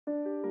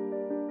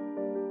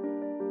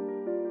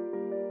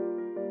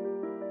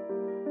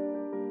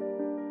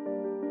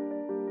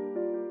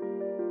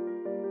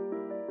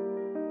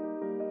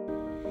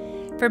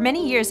For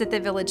many years at the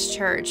Village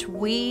Church,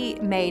 we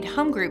made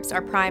home groups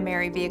our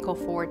primary vehicle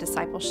for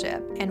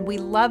discipleship, and we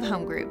love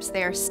home groups.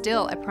 They are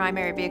still a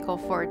primary vehicle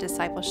for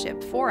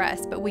discipleship for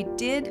us, but we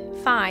did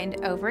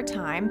find over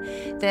time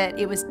that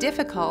it was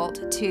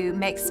difficult to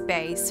make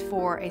space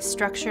for a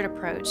structured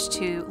approach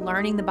to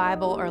learning the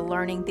Bible or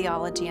learning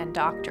theology and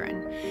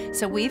doctrine.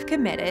 So we've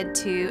committed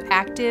to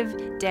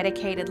active,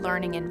 dedicated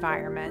learning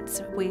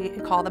environments. We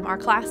call them our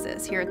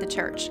classes here at the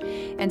church.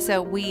 And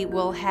so we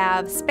will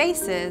have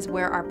spaces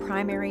where our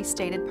primary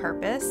stated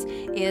purpose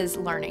is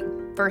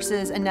learning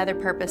versus another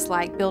purpose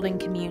like building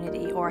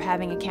community or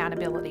having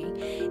accountability.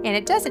 And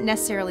it doesn't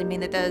necessarily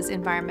mean that those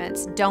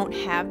environments don't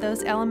have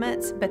those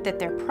elements, but that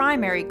their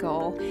primary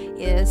goal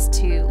is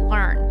to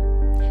learn.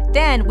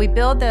 Then we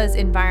build those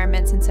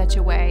environments in such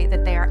a way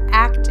that they are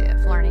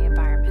active learning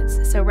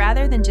environments. So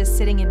rather than just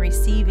sitting and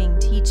receiving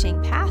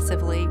teaching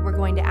passively, we're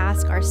going to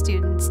ask our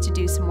students to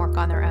do some work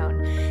on their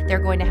own. They're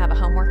going to have a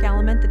homework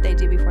element that they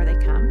do before they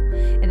come,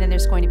 and then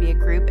there's going to be a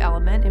group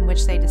element in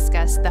which they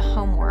discuss the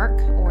homework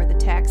or the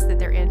text that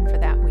they're in for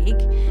that week.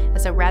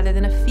 And so rather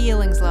than a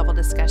feelings level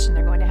discussion,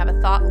 they're going to have a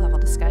thought level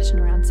discussion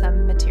around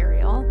some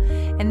material,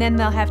 and then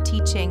they'll have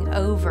teaching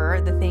over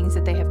the things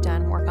that they have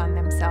done work on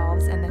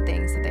themselves and the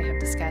things that they have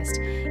discussed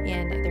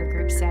in their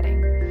group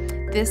setting.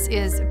 This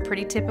is a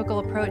pretty typical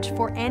approach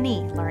for any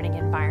learning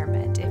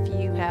environment. If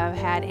you have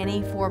had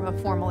any form of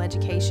formal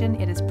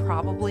education, it is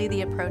probably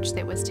the approach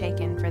that was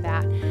taken for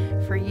that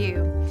for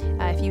you.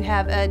 If you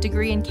have a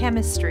degree in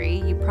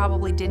chemistry, you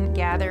probably didn't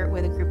gather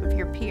with a group of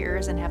your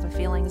peers and have a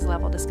feelings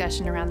level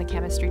discussion around the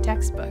chemistry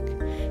textbook.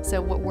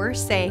 So what we're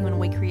saying when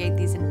we create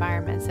these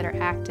environments that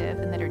are active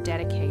and that are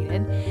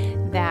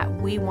dedicated, that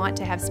we want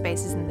to have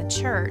spaces in the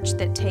church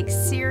that take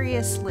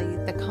seriously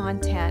the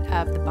content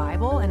of the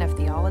Bible and of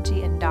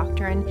theology and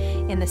doctrine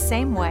in the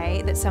same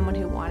way that someone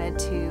who wanted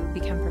to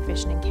become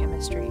proficient in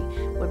chemistry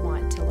would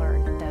want to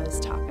learn those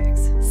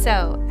topics.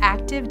 So,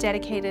 active,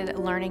 dedicated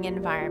learning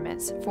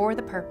environments for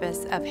the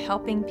purpose of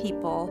helping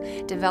people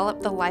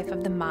develop the life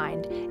of the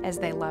mind as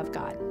they love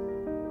God.